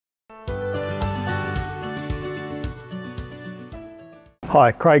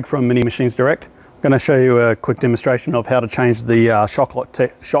Hi, Craig from Mini Machines Direct. I'm going to show you a quick demonstration of how to change the shock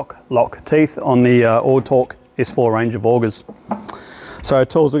lock teeth on the Auger S4 range of augers. So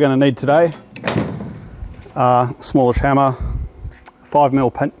tools we're going to need today, smallish hammer,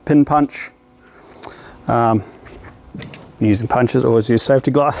 5mm pin punch. Using punches, always use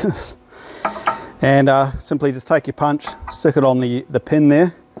safety glasses. And simply just take your punch, stick it on the pin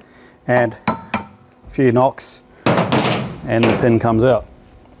there, and a few knocks, and the pin comes out.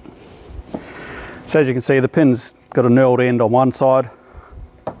 So as you can see, the pin's got a knurled end on one side.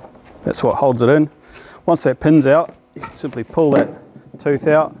 That's what holds it in. Once that pin's out, you can simply pull that tooth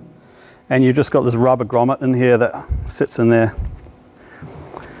out, and you've just got this rubber grommet in here that sits in there.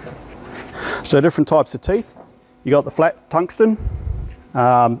 So different types of teeth. You got the flat tungsten,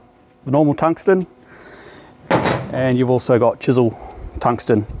 the normal tungsten, and you've also got chisel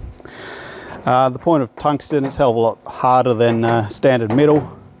tungsten. The point of tungsten is a hell of a lot harder than standard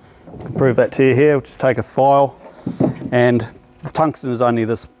metal. I can prove that to you here. We'll just take a file, and the tungsten is only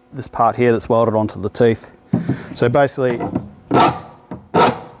this part here that's welded onto the teeth. So basically,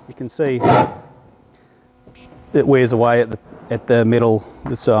 you can see it wears away at the metal.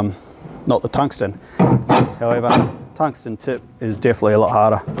 It's not the tungsten. However, tungsten tip is definitely a lot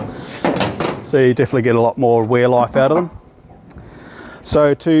harder. So you definitely get a lot more wear life out of them.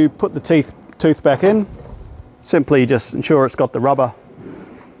 So to put the tooth back in, simply just ensure it's got the rubber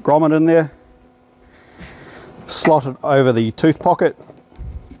grommet in there. Slot it over the tooth pocket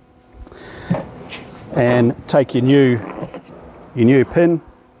and take your new pin,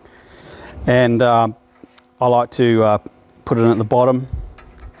 and I like to put it at the bottom.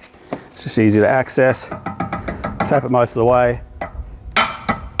 It's just easy to access. Tap it most of the way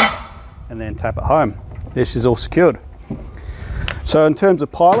and then tap it home. This is all secured. So in terms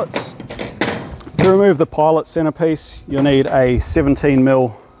of pilots, to remove the pilot centerpiece, you'll need a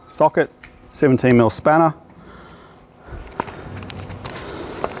 17mm socket, 17mm spanner.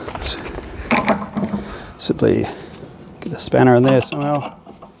 Simply get the spanner in there somehow.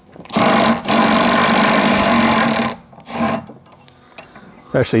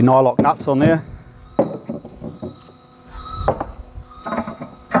 Actually nylock nuts on there.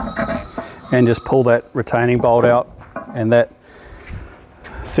 And just pull that retaining bolt out, and that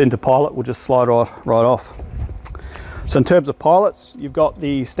center pilot will just slide right off. So in terms of pilots, you've got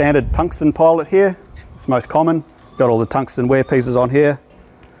the standard tungsten pilot here. It's most common. Got all the tungsten wear pieces on here.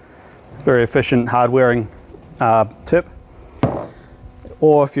 Very efficient, hard wearing tip.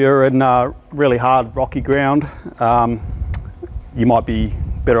 Or if you're in really hard rocky ground, you might be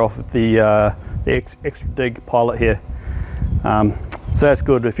better off with the extra dig pilot here. So that's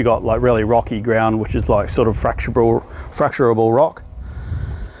good if you've got like really rocky ground, which is like sort of fracturable rock.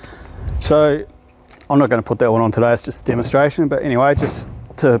 So I'm not going to put that one on today, it's just a demonstration, but anyway, just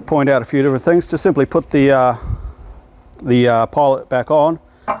to point out a few different things, to simply put the pilot back on,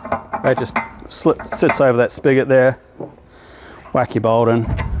 it just sits over that spigot there, whack your bolt in,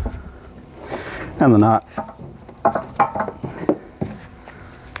 and the nut.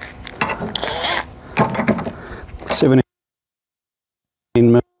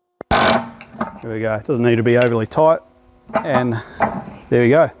 There we go. It doesn't need to be overly tight, and there you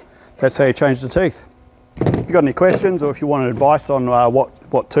go. That's how you change the teeth. If you've got any questions, or if you want advice on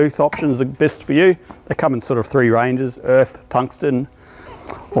what tooth options are best for you, they come in sort of 3 ranges: earth, tungsten,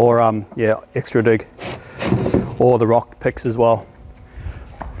 or yeah, extra dig, or the rock picks as well.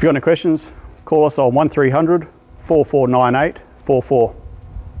 If you've got any questions, call us on 1300 4498 44.